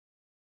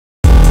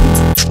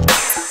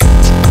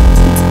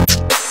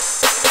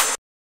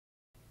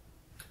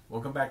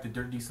Welcome back to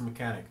Dirt Diesel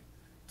Mechanic.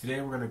 Today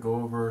we're going to go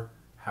over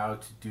how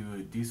to do a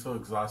diesel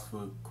exhaust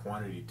fluid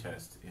quantity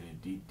test in a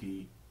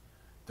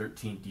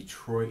DD13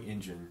 Detroit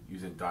engine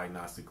using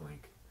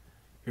Diagnosticlink.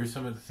 Here's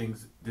some of the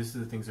things, this is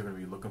the things they're going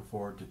to be looking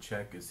for to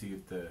check and see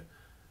if the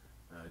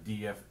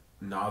DEF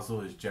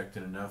nozzle is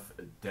injecting enough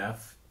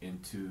DEF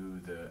into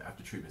the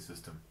after treatment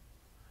system.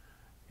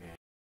 And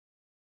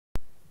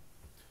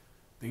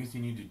things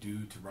you need to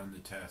do to run the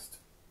test.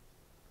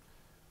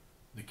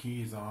 The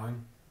key is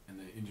on and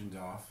the engine's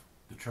off.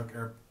 The truck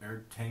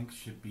air tank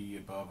should be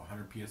above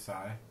 100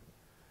 psi.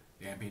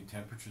 The ambient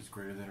temperature is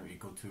greater than or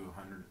equal to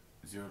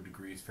 0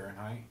 degrees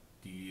Fahrenheit.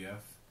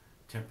 DEF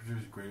temperature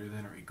is greater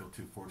than or equal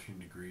to 14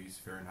 degrees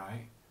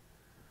Fahrenheit.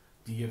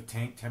 DEF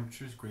tank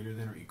temperature is greater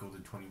than or equal to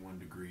 21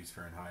 degrees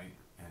Fahrenheit.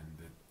 And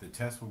the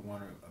test will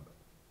want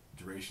a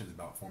duration is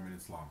about 4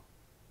 minutes long.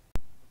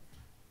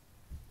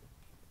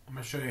 I'm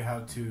going to show you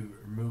how to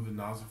remove the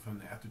nozzle from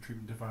the after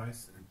treatment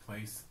device and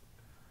place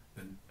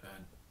the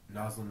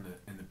nozzle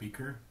in the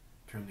beaker,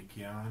 turn the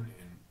key on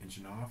and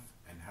engine off,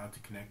 and how to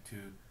connect to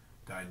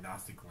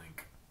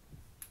Diagnosticlink.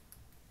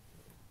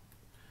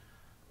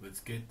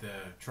 Let's get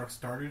the truck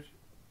started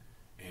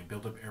and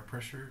build up air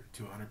pressure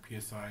to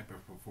 100 psi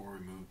before we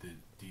remove the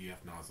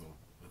DEF nozzle.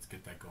 Let's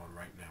get that going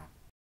right now.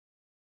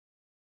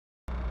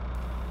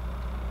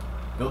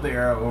 Build the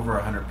air over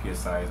 100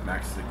 psi as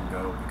max as it can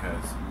go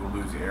because you will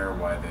lose air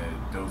while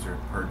the dozer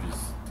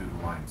purges through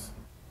the lines.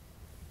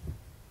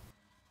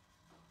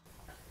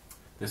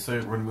 We're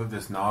going to move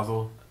this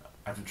nozzle,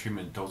 after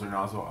treatment dozer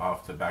nozzle,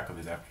 off the back of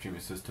this after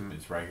treatment system.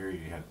 It's right here.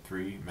 You have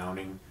 3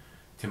 mounting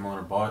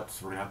 10mm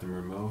bullets. We're going to have to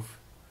remove,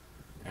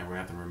 and we're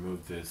going to have to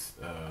remove this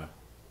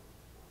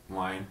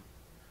line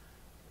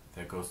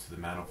that goes to the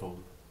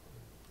manifold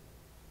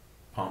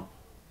pump.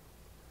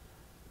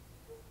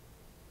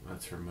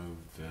 Let's remove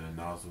the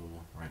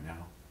nozzle right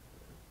now.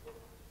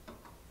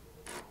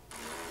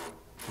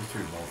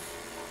 3 bolts.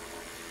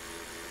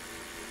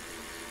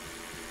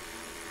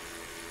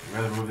 We're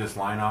going to remove this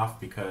line off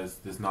because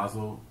this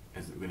nozzle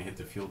is going to hit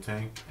the fuel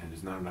tank and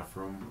there's not enough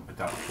room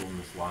without pulling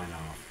this line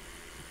off.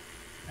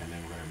 And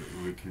then we're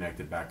going to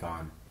reconnect it back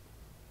on.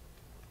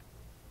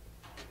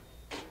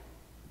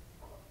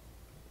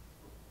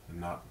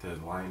 The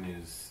line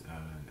is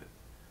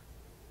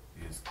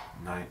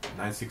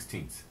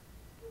 9/16.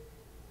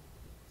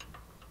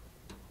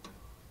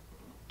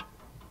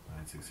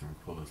 9/16.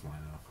 Pull this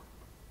line off.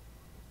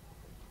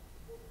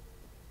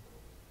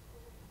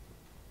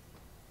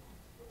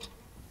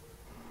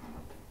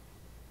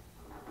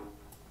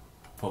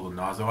 Pull the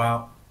nozzle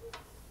out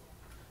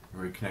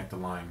and reconnect the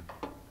line.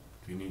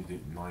 You need the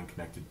line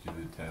connected to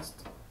the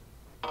test.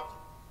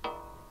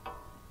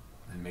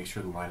 And make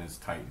sure the line is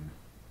tightened.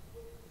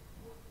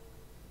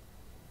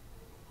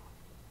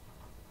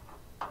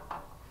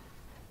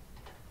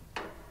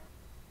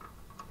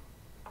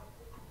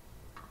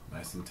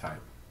 Nice and tight.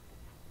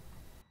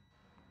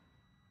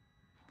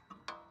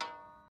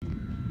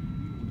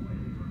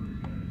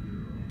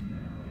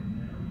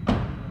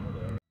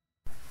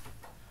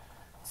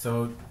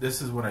 So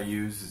this is what I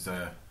use.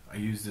 I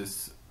use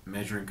this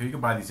measuring, because you can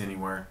buy these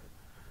anywhere.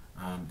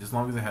 As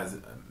long as it has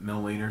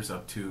milliliters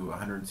up to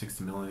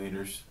 160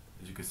 milliliters.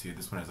 As you can see,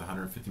 this one has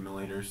 150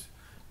 milliliters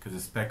because the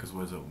spec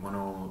was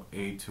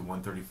 108 to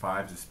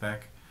 135 is the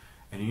spec.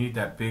 And you need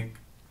that big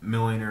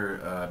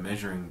milliliter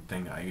measuring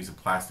thing. I use a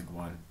plastic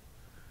one,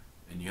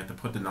 and you have to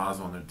put the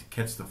nozzle on there to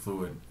catch the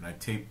fluid. And I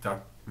tape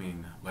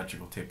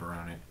electrical tape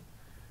around it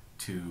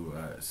to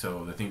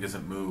so the thing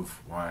doesn't move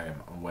while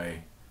I'm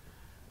away.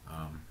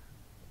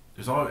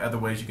 There's all other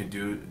ways you can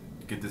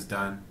get this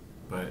done,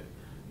 but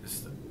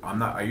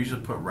I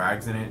usually put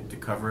rags in it to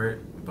cover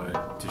it,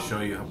 but to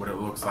show you what it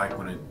looks like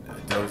when it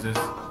dozes,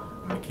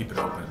 I'm going to keep it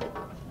open.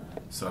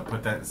 So I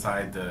put that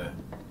inside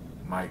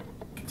my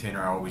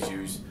container I always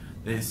use.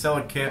 They sell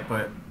a kit,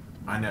 but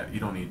I know you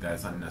don't need that.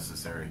 It's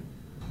unnecessary.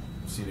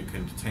 Just need a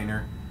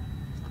container,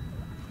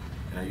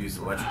 and I use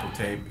electrical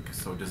tape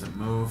so it doesn't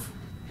move.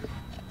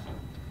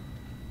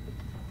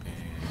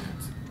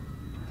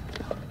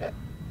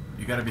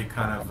 You got to be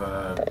kind of,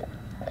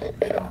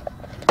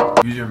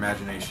 use your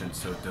imagination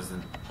so it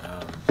doesn't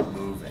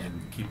move,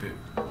 and keep it.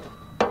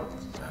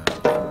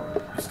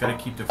 You just got to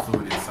keep the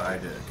fluid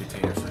inside the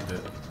container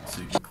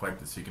so you can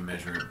collect it, so you can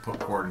measure it,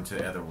 pour it into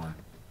the other one.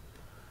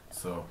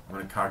 So I'm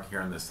going to cock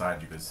here on this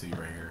side. You can see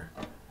right here,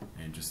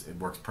 and it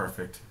works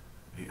perfect.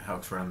 It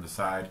hooks right on the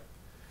side.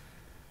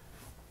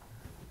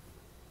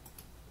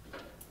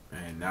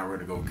 And now we're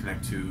going to go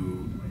connect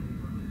to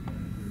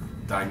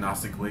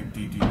Diagnosticlink,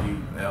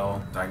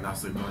 DDL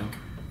Diagnosticlink.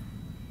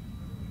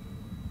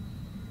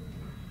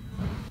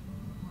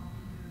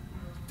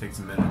 Takes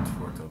a minute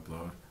for it to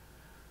upload.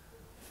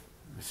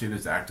 You see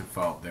there's active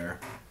fault there.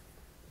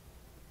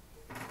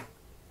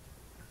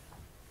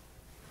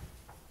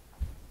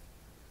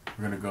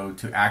 We're going to go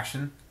to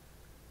action,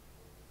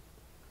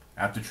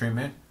 after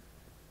treatment,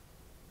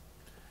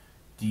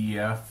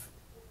 DEF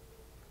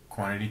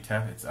quantity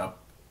test. It's up.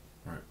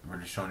 We're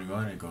just showing you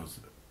going. It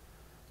goes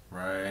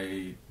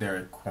right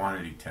there,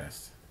 quantity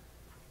test.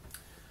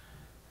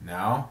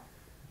 Now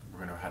we're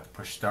going to have to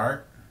push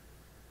start.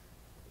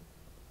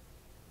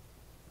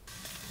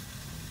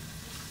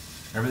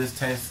 Remember, this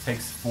test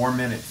takes 4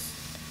 minutes.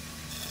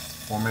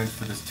 4 minutes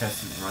for this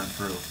test to run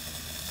through.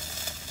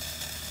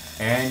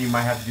 And you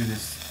might have to do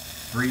this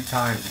 3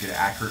 times to get an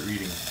accurate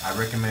reading. I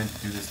recommend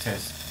to do this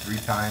test 3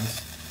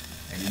 times.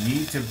 And you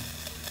need to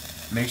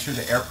make sure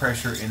the air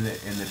pressure in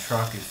the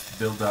truck is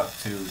built up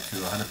to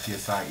 100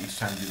 psi each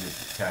time you do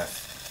the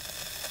test.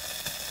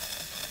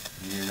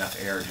 You need enough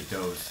air to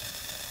dose.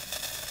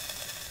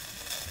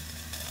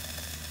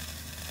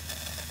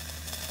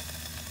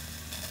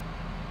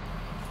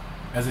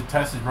 As the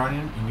test is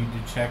running, you need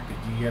to check the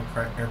DDF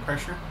air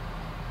pressure,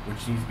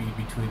 which needs to be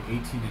between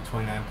 18 to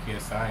 29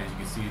 psi. As you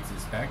can see, it's in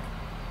spec.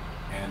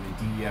 And the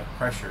DDF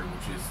pressure,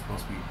 which is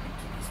supposed to be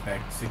in spec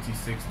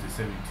 66 to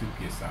 72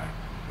 psi,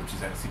 which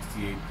is at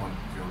 68.09,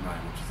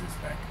 which is in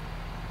spec.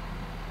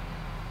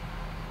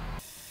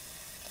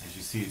 As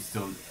you see, it's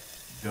still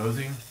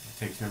dosing. It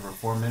takes, remember,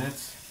 4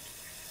 minutes.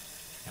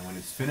 And when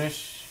it's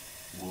finished,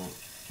 we'll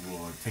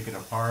take it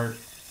apart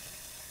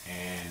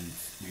and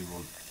we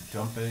will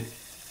dump it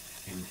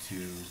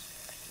into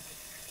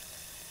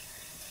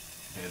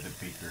the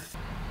beaker. You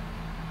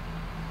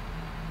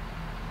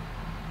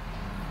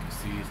can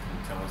see it's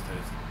going to tell us that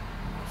it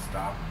will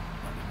stop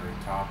at the very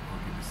top.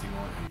 Look at the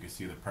signal, and you can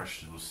see the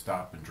pressure will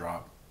stop and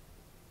drop.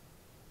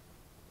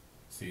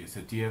 See, it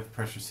said DF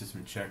pressure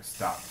system check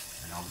stopped,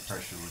 and all the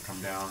pressure will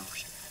come down,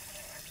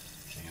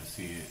 and you'll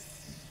see it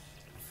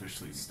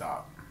officially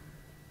stop.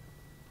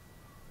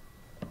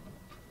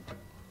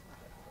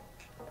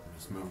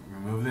 Just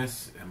remove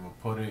this, and we'll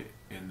put it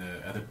in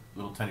the other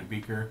little tiny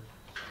beaker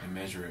and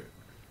measure it.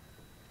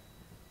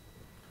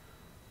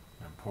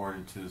 And pour it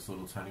into this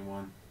little tiny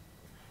one.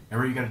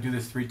 Remember, you got to do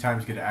this 3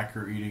 times to get an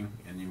accurate reading,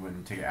 and you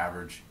wouldn't take an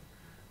average.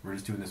 We're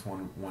just doing this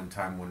one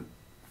time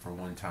for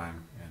one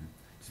time, and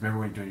just remember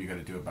when you're doing it, you got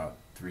to do it about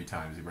 3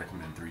 times. They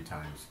recommend 3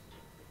 times.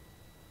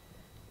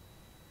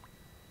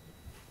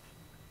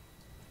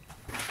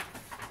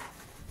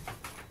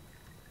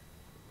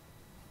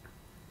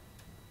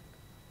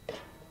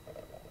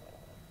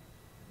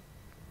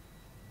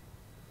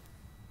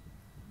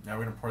 Now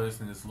we're going to pour this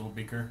in this little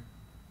beaker,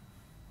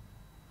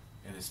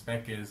 and the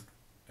spec is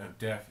of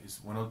depth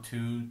is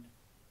 102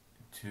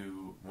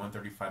 to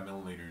 135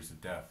 milliliters of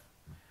depth.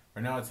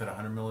 Right now it's at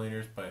 100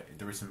 milliliters, but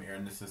there was some air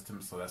in the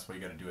system, so that's why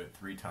you got to do it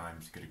 3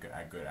 times to get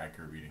a good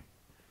accurate reading.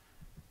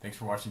 Thanks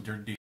for watching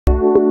Dirty D.